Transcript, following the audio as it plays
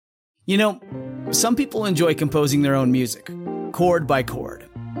You know, some people enjoy composing their own music, chord by chord,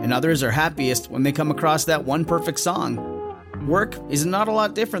 and others are happiest when they come across that one perfect song. Work is not a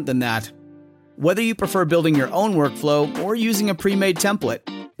lot different than that. Whether you prefer building your own workflow or using a pre-made template,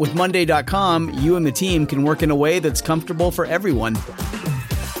 with Monday.com, you and the team can work in a way that's comfortable for everyone.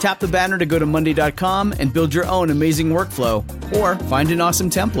 Tap the banner to go to Monday.com and build your own amazing workflow, or find an awesome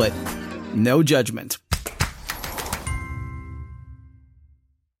template. No judgment.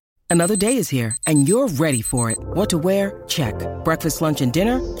 Another day is here, and you're ready for it. What to wear? Check. Breakfast, lunch, and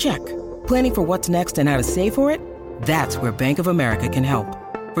dinner? Check. Planning for what's next and how to save for it? That's where Bank of America can help.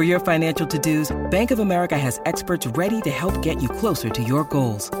 For your financial to-dos, Bank of America has experts ready to help get you closer to your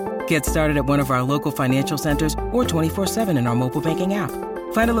goals. Get started at one of our local financial centers or 24/7 in our mobile banking app.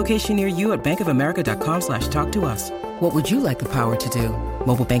 Find a location near you at bankofamerica.com/talktous. What would you like the power to do?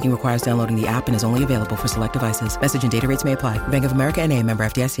 Mobile banking requires downloading the app and is only available for select devices. Message and data rates may apply. Bank of America N.A., member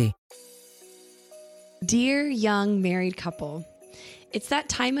FDIC. Dear young married couple, it's that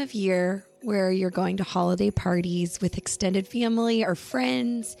time of year where you're going to holiday parties with extended family or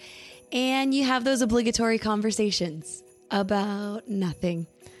friends, and you have those obligatory conversations about nothing.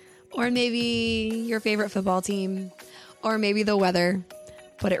 Or maybe your favorite football team, or maybe the weather,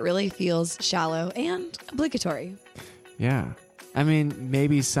 but it really feels shallow and obligatory. Yeah. I mean,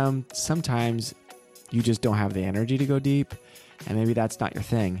 maybe sometimes you just don't have the energy to go deep, and maybe that's not your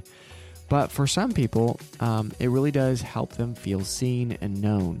thing. But for some people, it really does help them feel seen and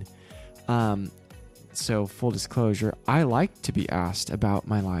known. So full disclosure, I like to be asked about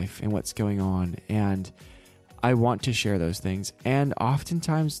my life and what's going on, and I want to share those things. And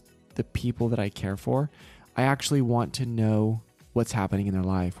oftentimes the people that I care for, I actually want to know what's happening in their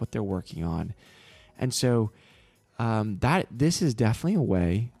life, what they're working on. And so this is definitely a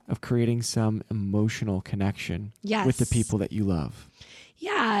way of creating some emotional connection with the people that you love.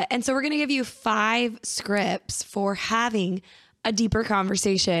 Yeah. And so we're going to give you 5 scripts for having a deeper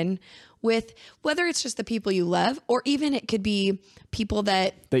conversation with whether it's just the people you love, or even it could be people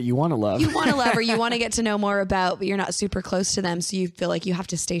that you want to love. You want to love or you want to get to know more about, but you're not super close to them. So you feel like you have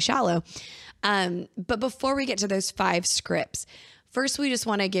to stay shallow. But before we get to those 5 scripts, first we just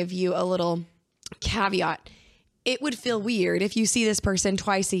want to give you a little caveat. It would feel weird if you see this person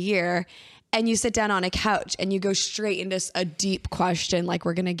twice a year and you sit down on a couch and you go straight into a deep question like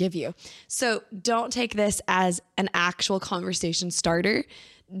we're going to give you. So don't take this as an actual conversation starter.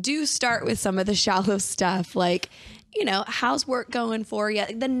 Do start with some of the shallow stuff, like, how's work going for you?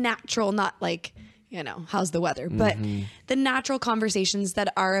 The natural, not like, how's the weather, but the natural conversations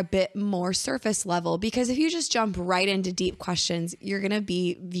that are a bit more surface level, because if you just jump right into deep questions, you're going to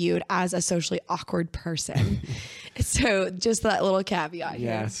be viewed as a socially awkward person. So just that little caveat.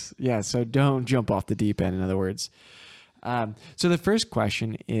 Yes. Yeah. So don't jump off the deep end, in other words. So the first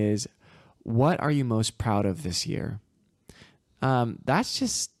question is, what are you most proud of this year? That's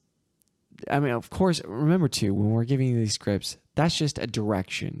just, of course, remember too, when we're giving you these scripts, that's just a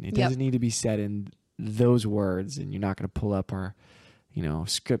direction. It doesn't need to be said in those words, and you're not going to pull up our,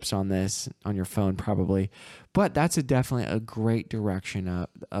 scripts on this on your phone probably, but that's definitely a great direction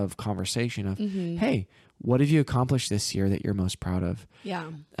of conversation of, hey, what have you accomplished this year that you're most proud of?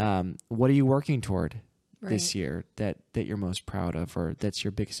 Yeah. What are you working toward this year that you're most proud of, or that's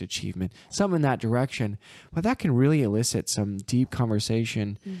your biggest achievement? Something in that direction. But that can really elicit some deep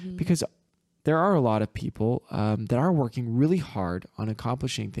conversation, because there are a lot of people that are working really hard on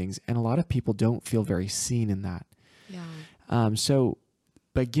accomplishing things, and a lot of people don't feel very seen in that. Yeah. So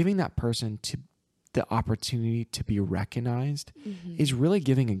by giving that person to the opportunity to be recognized is really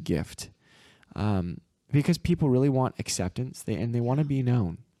giving a gift, because people really want acceptance and they want to be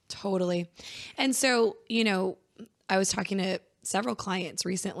known. Totally. And so, I was talking to several clients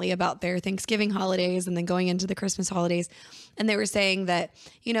recently about their Thanksgiving holidays and then going into the Christmas holidays. And they were saying that,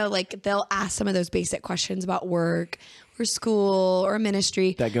 they'll ask some of those basic questions about work or school or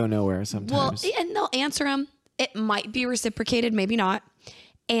ministry that go nowhere sometimes. Well, and they'll answer them. It might be reciprocated, maybe not.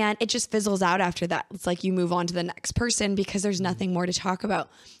 And it just fizzles out after that. It's like you move on to the next person because there's nothing more to talk about.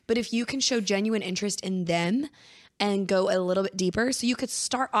 But if you can show genuine interest in them and go a little bit deeper, so you could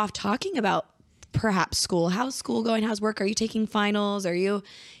start off talking about perhaps school. How's school going? How's work? Are you taking finals? Are you,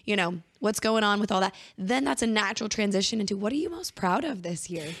 what's going on with all that? Then that's a natural transition into, what are you most proud of this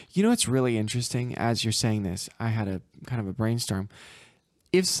year? It's really interesting as you're saying this. I had a kind of a brainstorm.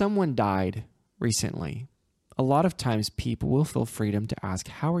 If someone died recently, a lot of times people will feel freedom to ask,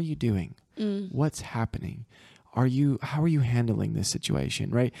 how are you doing? What's happening? How are you handling this situation?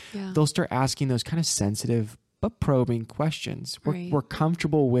 Right? Yeah. They'll start asking those kind of sensitive but probing questions. We're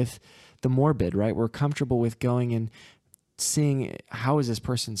comfortable with the morbid, right? We're comfortable with going and seeing how is this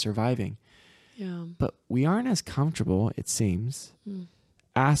person surviving. Yeah. But we aren't as comfortable, it seems,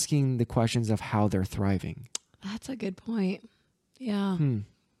 asking the questions of how they're thriving. That's a good point. Yeah.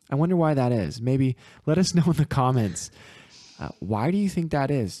 I wonder why that is. Maybe let us know in the comments. Why do you think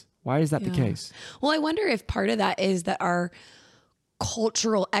that is? Why is that the case? Well, I wonder if part of that is that our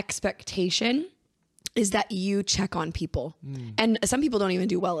cultural expectation is that you check on people. And some people don't even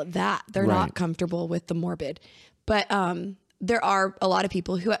do well at that. They're not comfortable with the morbid. But there are a lot of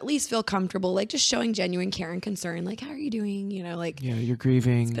people who at least feel comfortable, like just showing genuine care and concern. Like, how are you doing? You know, like, Yeah, you're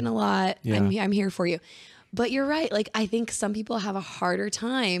grieving. it's been a lot. Yeah. I'm here for you. But you're right. Like, I think some people have a harder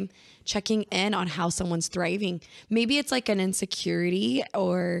time checking in on how someone's thriving. Maybe it's like an insecurity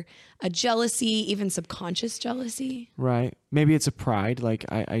or a jealousy, even subconscious jealousy. Right. Maybe it's a pride. Like,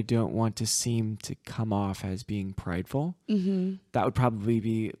 I don't want to seem to come off as being prideful. That would probably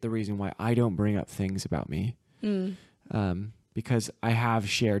be the reason why I don't bring up things about me. Because I have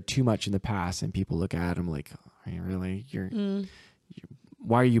shared too much in the past and people look at them like, are you really?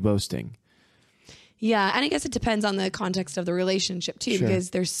 Why are you boasting? Yeah. And I guess it depends on the context of the relationship too,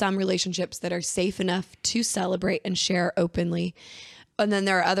 because there's some relationships that are safe enough to celebrate and share openly. And then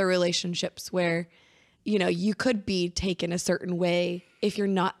there are other relationships where, you know, you could be taken a certain way if you're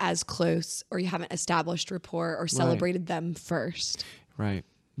not as close or you haven't established rapport or celebrated them first. Right.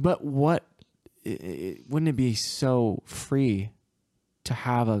 But wouldn't it be so free to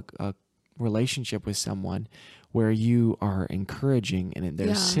have a relationship with someone where you are encouraging and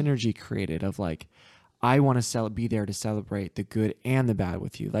there's synergy created of like, I want to be there to celebrate the good and the bad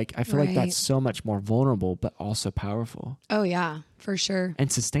with you. Like, I feel like that's so much more vulnerable, but also powerful. Oh yeah, for sure.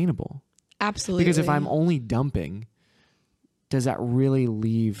 And sustainable. Absolutely. Because if I'm only dumping, does that really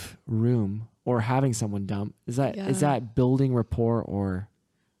leave room, or having someone dump? Is that building rapport or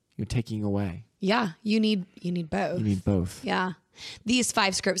you're taking away? Yeah, you need both. You need both. Yeah. These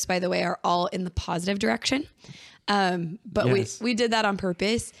 5 scripts, by the way, are all in the positive direction. But we did that on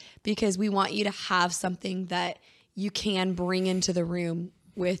purpose because we want you to have something that you can bring into the room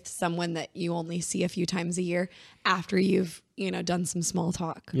with someone that you only see a few times a year after you've, done some small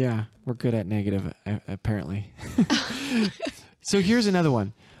talk. Yeah, we're good at negative, apparently. So here's another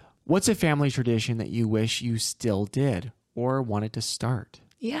one. What's a family tradition that you wish you still did or wanted to start?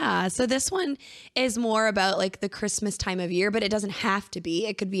 Yeah. So this one is more about like the Christmas time of year, but it doesn't have to be.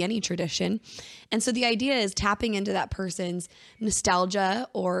 It could be any tradition. And so the idea is tapping into that person's nostalgia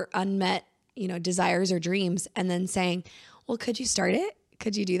or unmet, desires or dreams, and then saying, well, could you start it?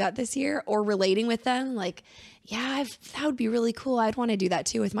 Could you do that this year? Or relating with them like, yeah, that would be really cool. I'd want to do that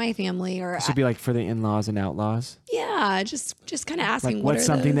too with my family. Or this would be like for the in-laws and outlaws. Yeah, just kind of asking like, what what's are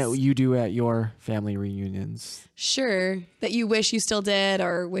something those? that you do at your family reunions? Sure, that you wish you still did,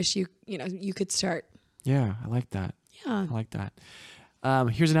 or wish you could start. Yeah, I like that. Yeah, I like that.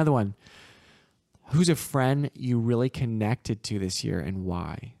 Here's another one. Who's a friend you really connected to this year and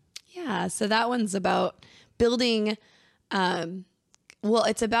why? Yeah, so that one's about building.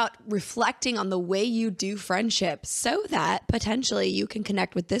 It's about reflecting on the way you do friendship so that potentially you can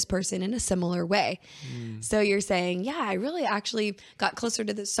connect with this person in a similar way. So you're saying, yeah, I really actually got closer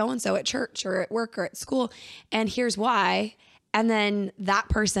to this so-and-so at church or at work or at school, and here's why. And then that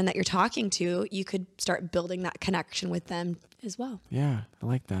person that you're talking to, you could start building that connection with them as well. Yeah, I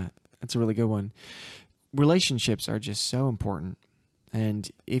like that. That's a really good one. Relationships are just so important. And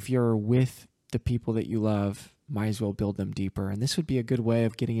if you're with the people that you love, might as well build them deeper. And this would be a good way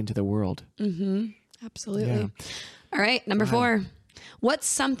of getting into the world. Absolutely. Yeah. All right. Number 4, what's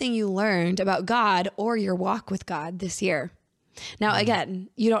something you learned about God or your walk with God this year? Now, again,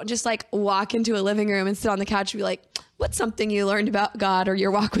 you don't just like walk into a living room and sit on the couch and be like, what's something you learned about God or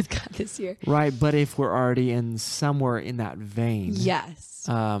your walk with God this year? Right. But if we're already in somewhere in that vein. Yes.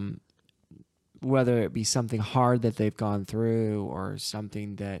 Whether it be something hard that they've gone through or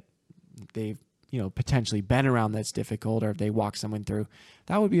something that they've potentially been around that's difficult, or if they walk someone through,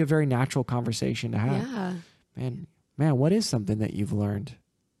 that would be a very natural conversation to have. Yeah. Man, what is something that you've learned?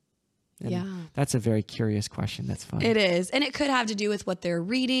 And that's a very curious question. That's fun. It is. And it could have to do with what they're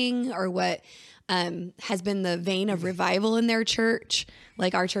reading or what has been the vein of revival in their church.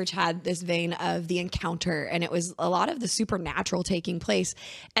 Like our church had this vein of the encounter, and it was a lot of the supernatural taking place.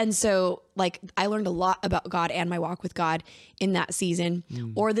 And so like I learned a lot about God and my walk with God in that season,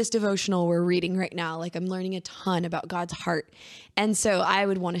 or this devotional we're reading right now. Like I'm learning a ton about God's heart. And so I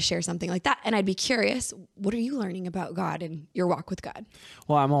would want to share something like that. And I'd be curious, what are you learning about God and your walk with God?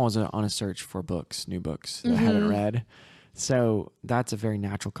 Well, I'm always on a search for new books that I haven't read. So that's a very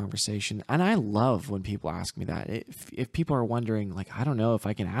natural conversation. And I love when people ask me that. If people are wondering, like, I don't know if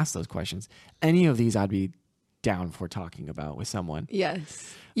I can ask those questions, any of these I'd be down for talking about with someone.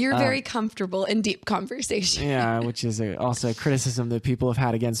 Yes. You're very comfortable in deep conversation. Yeah, which is also a criticism that people have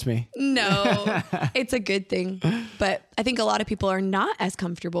had against me. No, it's a good thing. But I think a lot of people are not as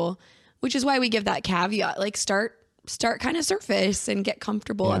comfortable, which is why we give that caveat. Like start kind of surface and get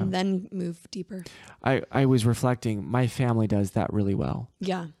comfortable and then move deeper. I was reflecting, my family does that really well.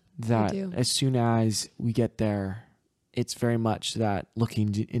 Yeah. That as soon as we get there, it's very much that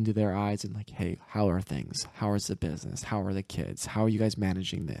looking into their eyes and like, hey, how are things? How is the business? How are the kids? How are you guys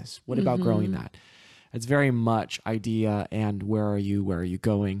managing this? What about growing that? It's very much idea and where are you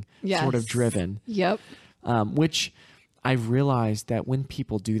going sort of driven. Yep. Which I've realized that when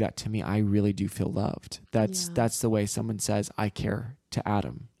people do that to me, I really do feel loved. That's the way someone says, I care to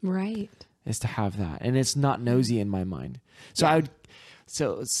Adam. Right. Is to have that. And it's not nosy in my mind. So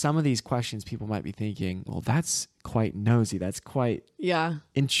So some of these questions people might be thinking, well, that's quite nosy. That's quite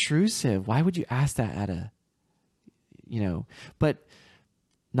intrusive. Why would you ask that at a, but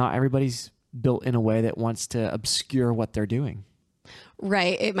not everybody's built in a way that wants to obscure what they're doing.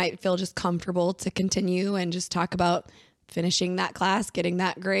 Right. It might feel just comfortable to continue and just talk about finishing that class, getting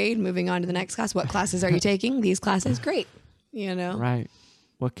that grade, moving on to the next class. What classes are you taking? These classes, great. Right.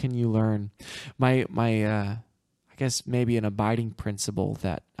 What can you learn? My I guess maybe an abiding principle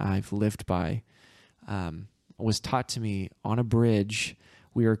that I've lived by was taught to me on a bridge.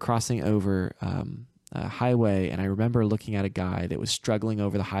 We were crossing over a highway, and I remember looking at a guy that was struggling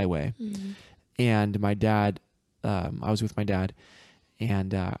over the highway. And my dad, I was with my dad,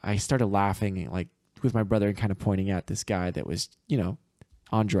 and I started laughing like with my brother and kind of pointing at this guy that was,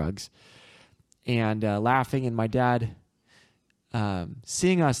 on drugs and laughing. And my dad,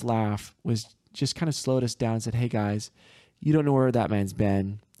 seeing us laugh, was just kind of slowed us down and said, hey guys, you don't know where that man's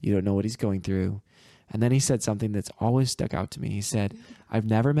been. You don't know what he's going through. And then he said something that's always stuck out to me. He said, I've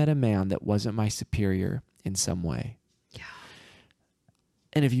never met a man that wasn't my superior in some way. Yeah.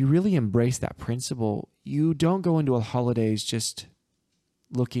 And if you really embrace that principle, you don't go into a holidays just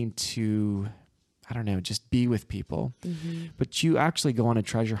looking to, just be with people, but you actually go on a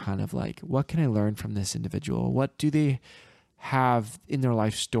treasure hunt of like, what can I learn from this individual? What do they have in their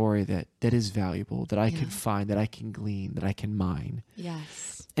life story that is valuable, that I could find, that I can glean, that I can mine.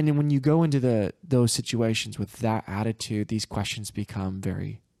 Yes. And then when you go into those situations with that attitude, these questions become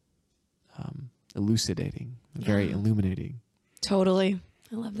very elucidating, very illuminating. Totally.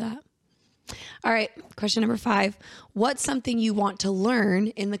 I love that. All right. Question number 5. What's something you want to learn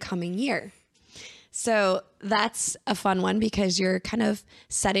in the coming year? So that's a fun one because you're kind of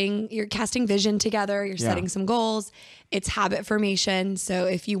you're casting vision together. You're setting some goals. It's habit formation. So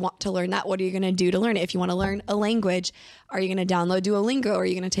if you want to learn that, what are you going to do to learn it? If you want to learn a language, are you going to download Duolingo? Or are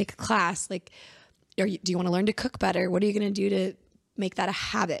you going to take a class? Do you want to learn to cook better? What are you going to do to make that a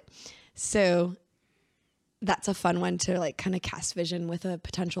habit? So that's a fun one to like kind of cast vision with a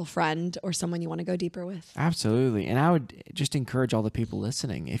potential friend or someone you want to go deeper with. Absolutely. And I would just encourage all the people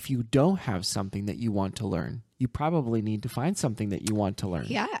listening, if you don't have something that you want to learn, you probably need to find something that you want to learn.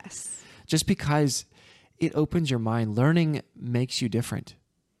 Yes. Just because it opens your mind. Learning makes you different.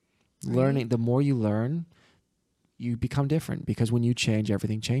 Right. Learning, the more you learn, you become different because when you change,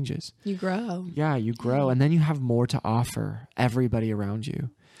 everything changes. You grow. Yeah, you grow. And then you have more to offer everybody around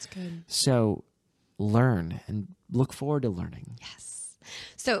you. That's good. So learn and look forward to learning. Yes.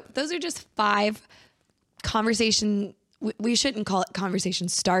 So those are just 5 conversation. We shouldn't call it conversation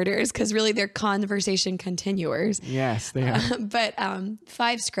starters because really they're conversation continuers. Yes, they are. But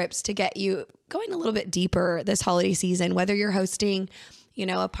 5 scripts to get you going a little bit deeper this holiday season, whether you're hosting,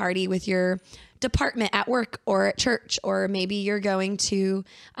 a party with your department at work or at church, or maybe you're going to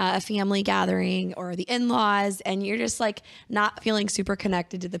a family gathering or the in-laws and you're just like not feeling super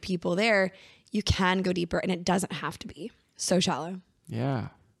connected to the people there. You can go deeper and it doesn't have to be so shallow. Yeah.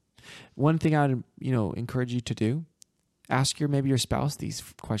 One thing I would, encourage you to do, ask maybe your spouse these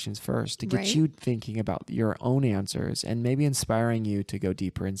questions first to get you thinking about your own answers and maybe inspiring you to go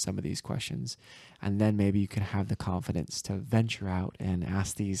deeper in some of these questions. And then maybe you can have the confidence to venture out and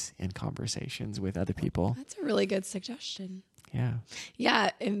ask these in conversations with other people. That's a really good suggestion. Yeah. Yeah.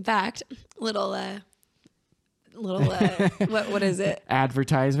 In fact, little what is it?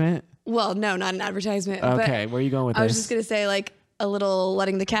 Advertisement? Well, no, not an advertisement. Okay, where are you going with this? I was just going to say like a little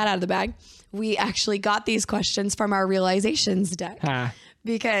letting the cat out of the bag. We actually got these questions from our realizations deck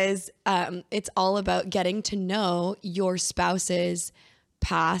because it's all about getting to know your spouse's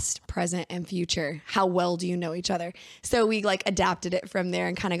past, present, and future. How well do you know each other? So we like adapted it from there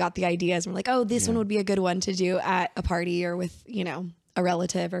and kind of got the ideas. And we're like, oh, this one would be a good one to do at a party or with, a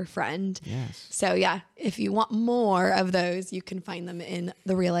relative or friend. Yes. So yeah, if you want more of those, you can find them in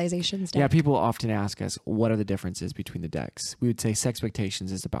the Realizations deck. Yeah, people often ask us, what are the differences between the decks? We would say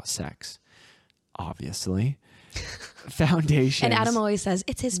Sexpectations is about sex, obviously. Foundations. And Adam always says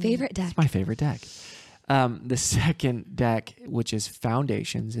it's his favorite deck. It's my favorite deck. The second deck, which is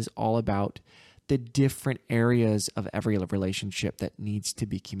Foundations, is all about the different areas of every relationship that needs to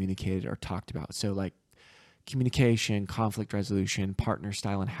be communicated or talked about. So like communication, conflict resolution, partner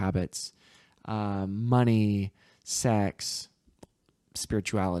style and habits, money, sex,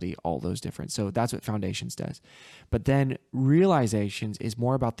 spirituality, all those different. So that's what Foundations does. But then Realizations is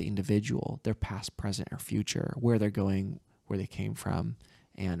more about the individual, their past, present, or future, where they're going, where they came from,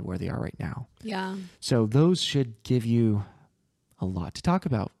 and where they are right now. Yeah. So those should give you a lot to talk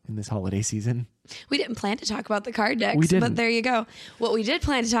about in this holiday season. We didn't plan to talk about the card decks, We didn't. but there you go. What we did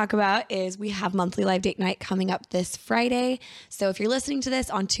plan to talk about is we have monthly live date night coming up this Friday. So if you're listening to this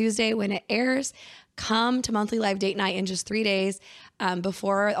on Tuesday when it airs, come to monthly live date night in just 3 days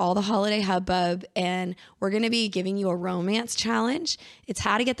before all the holiday hubbub. And we're going to be giving you a romance challenge. It's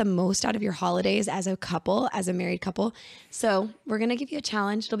how to get the most out of your holidays as a couple, as a married couple. So we're going to give you a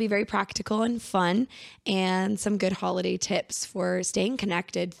challenge. It'll be very practical and fun, and some good holiday tips for staying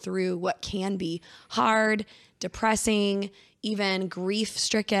connected through what can be hard, depressing, even grief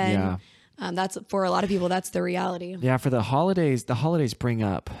stricken. Yeah. That's for a lot of people, that's the reality. Yeah, for the holidays bring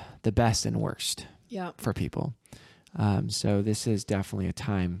up the best and worst Yeah. for people. So this is definitely a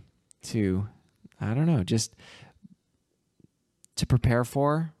time to, I don't know, just to prepare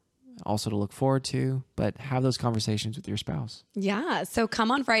for, also to look forward to, but have those conversations with your spouse. Yeah. So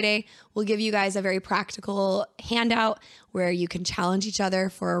come on Friday. We'll give you guys a very practical handout where you can challenge each other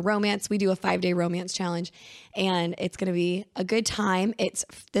for a romance. We do a 5-day romance challenge, and it's going to be a good time. It's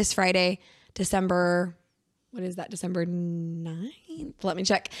this Friday, December 9th? Let me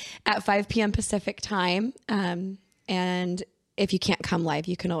check. At 5 p.m. Pacific time. And if you can't come live,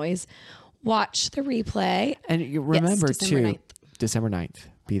 you can always watch the replay. And you remember December 9th. December 9th,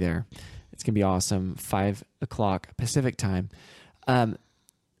 be there. It's going to be awesome. 5 o'clock Pacific time.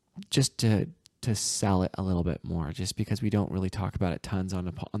 Just to sell it a little bit more, just because we don't really talk about it tons on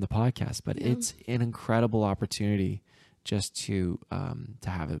the podcast, but it's an incredible opportunity just to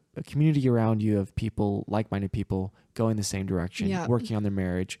have a community around you of people, like-minded people going the same direction, working on their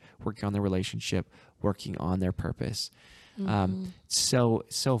marriage, working on their relationship, working on their purpose.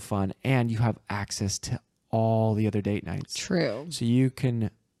 So fun. And you have access to all the other date nights. True. So you can,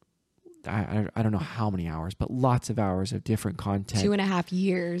 I don't know how many hours, but lots of hours of different content. 2.5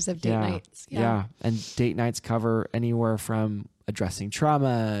 years of date nights. Yeah. And date nights cover anywhere from addressing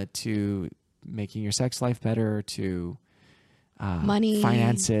trauma to making your sex life better to money,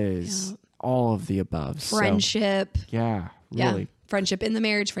 finances, all of the above. Friendship. So, yeah, really. Yeah. Friendship in the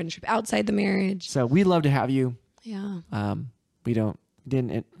marriage, friendship outside the marriage. So we'd love to have you. Yeah. We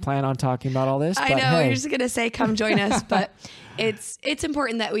didn't plan on talking about all this. I but know, hey. you're just gonna say come join us, but it's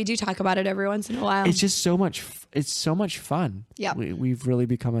important that we do talk about it every once in a while. It's just so much. It's so much fun. Yeah, we've really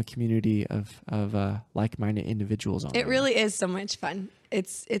become a community of like-minded individuals. It really is so much fun.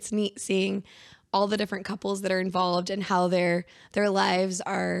 It's neat seeing all the different couples that are involved and how their lives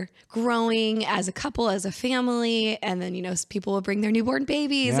are growing as a couple, as a family. And then, people will bring their newborn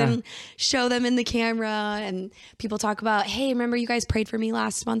babies and show them in the camera, and people talk about, hey, remember you guys prayed for me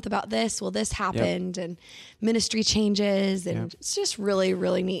last month about this? Well, this happened, and ministry changes, and it's just really,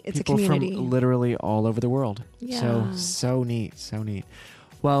 really neat. It's people a community from literally all over the world. Yeah. So neat. So neat.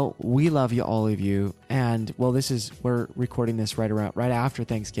 Well, we love you, all of you. And we're recording this right after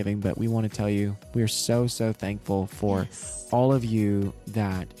Thanksgiving, but we want to tell you, we're so thankful for all of you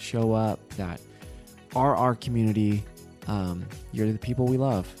that show up, that are our community. You're the people we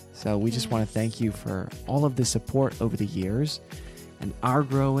love. So we just want to thank you for all of the support over the years, and our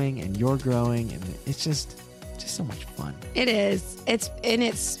growing and your growing. And it's just so much fun. It is.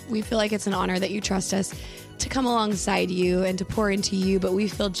 We feel like it's an honor that you trust us to come alongside you and to pour into you, but we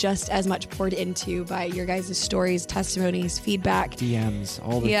feel just as much poured into by your guys' stories, testimonies, feedback, DMs,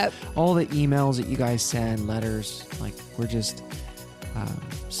 all the emails that you guys send, letters. Like, we're just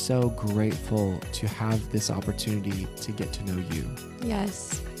so grateful to have this opportunity to get to know you.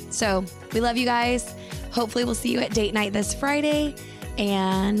 Yes. So we love you guys. Hopefully we'll see you at date night this Friday.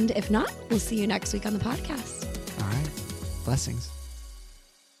 And if not, we'll see you next week on the podcast. All right. Blessings.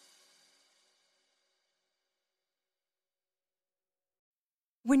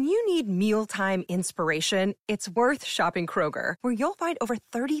 When you need mealtime inspiration, it's worth shopping Kroger, where you'll find over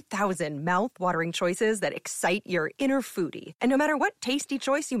 30,000 mouth-watering choices that excite your inner foodie. And no matter what tasty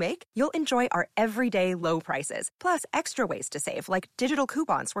choice you make, you'll enjoy our everyday low prices, plus extra ways to save, like digital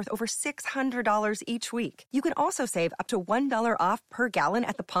coupons worth over $600 each week. You can also save up to $1 off per gallon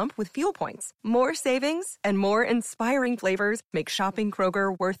at the pump with fuel points. More savings and more inspiring flavors make shopping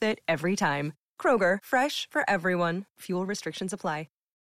Kroger worth it every time. Kroger, fresh for everyone. Fuel restrictions apply.